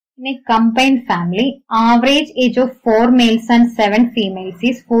In a combined family, average age of 4 males and 7 females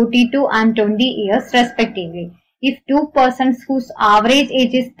is 42 and 20 years respectively. If two persons whose average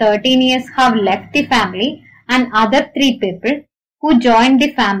age is 13 years have left the family and other 3 people who joined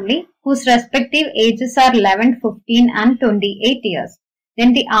the family whose respective ages are 11, 15 and 28 years,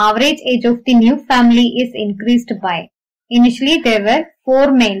 then the average age of the new family is increased by. Initially there were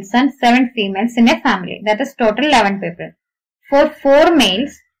 4 males and 7 females in a family, that is total 11 people. For 4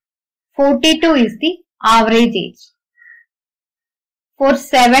 males, 42 is the average age. For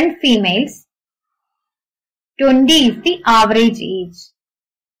 7 females, 20 is the average age.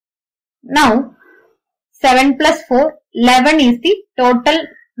 Now, 7 plus 4, 11 is the total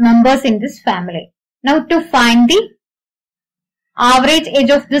members in this family. Now, to find the average age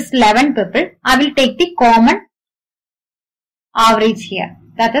of this 11 people, I will take the common average here.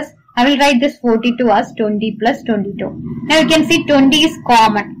 That is, I will write this 42 as 20 plus 22. Now, you can see 20 is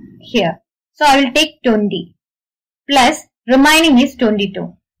common here. So, I will take 20 plus remaining is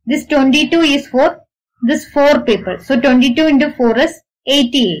 22. This 22 is for this 4 people. So, 22 into 4 is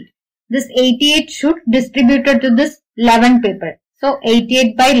 88. This 88 should distributed to this 11 people. So,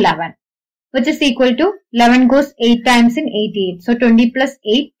 88 by 11, which is equal to 11 goes 8 times in 88. So, 20 plus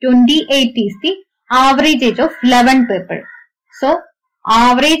 8, 28 is the average age of 11 people. So,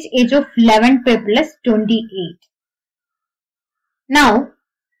 average age of 11 people is 28. Now,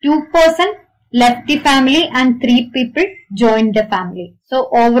 2 persons left the family and 3 people joined the family. So,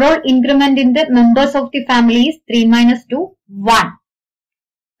 overall increment in the members of the family is 3 minus 2, 1.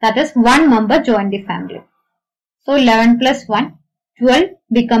 That is 1 member joined the family. So, 11 plus 1, 12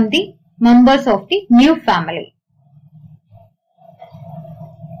 become the members of the new family.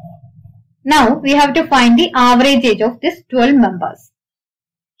 Now, we have to find the average age of these 12 members.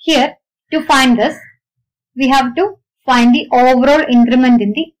 Here, to find this, we have to find the overall increment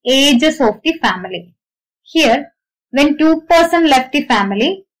in the ages of the family. Here, when 2 persons left the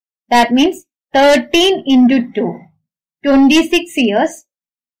family, that means 13 into 2, 26 years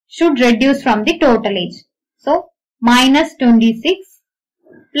should reduce from the total age. So, minus 26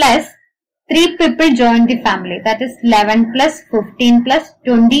 plus 3 people joined the family. That is 11 plus 15 plus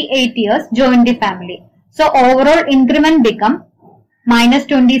 28 years joined the family. So, overall increment become minus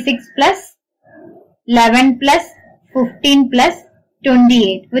 26 plus 11 plus 15 plus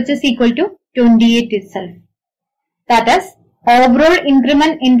 28, which is equal to 28 itself. That is, overall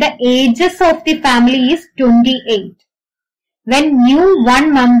increment in the ages of the family is 28. When new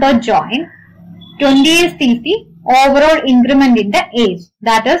 1 member join, 28 is the overall increment in the age.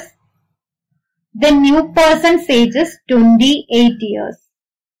 That is, the new person's age is 28 years.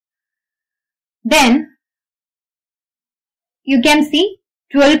 Then, you can see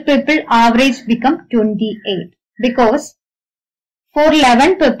 12 people average become 28. Because for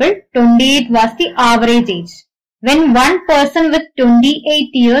 11 people, 28 was the average age. When 1 person with 28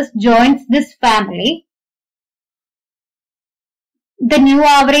 years joins this family, the new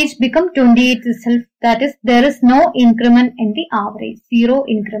average become 28 itself. That is, there is no increment in the average, 0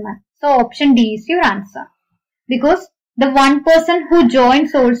 increment. So, option D is your answer. Because the 1 person who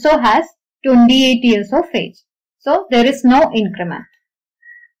joins also has 28 years of age. So, there is no increment.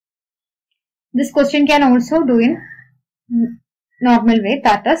 This question can also do in normal way,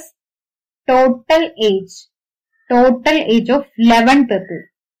 that is total age of 11 people.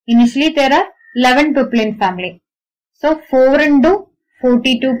 Initially there are 11 people in family. So 4 into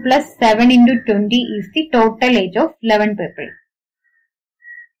 42 plus 7 into 20 is the total age of 11 people.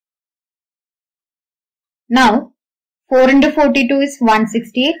 Now 4 into 42 is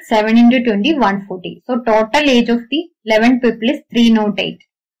 168, 7 into 20 140. So total age of the 11 people is 308.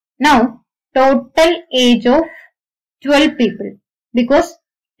 Now total age of 12 people, because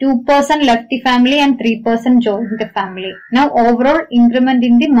 2 persons left the family and 3 persons joined the family. Now overall increment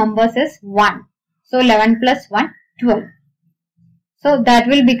in the members is 1. So 11 plus 1, 12. So that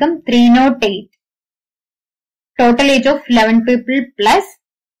will become 308. Total age of 11 people plus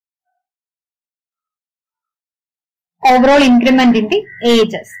overall increment in the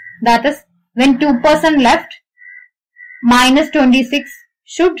ages. That is, when 2 persons left, minus 26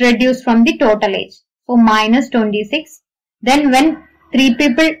 should reduce from the total age. So, minus 26. Then when 3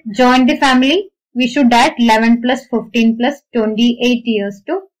 people join the family, we should add 11 plus 15 plus 28 years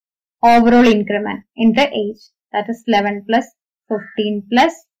to overall increment in the age. That is 11 plus 15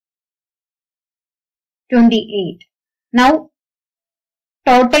 plus 28. Now,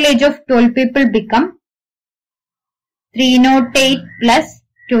 total age of 12 people become 308 plus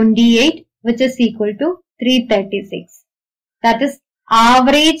 28, which is equal to 336. That is,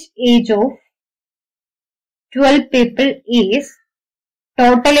 average age of 12 people is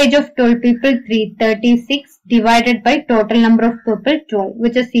Total age of 12 people 336 divided by total number of people 12,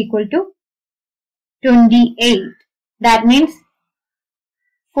 which is equal to 28. That means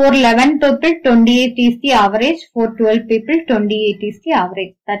for 11 people 28 is the average, for 12 people 28 is the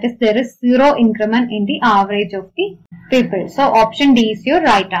average. That is, there is zero increment in the average of the people. So option D is your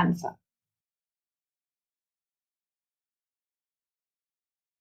right answer.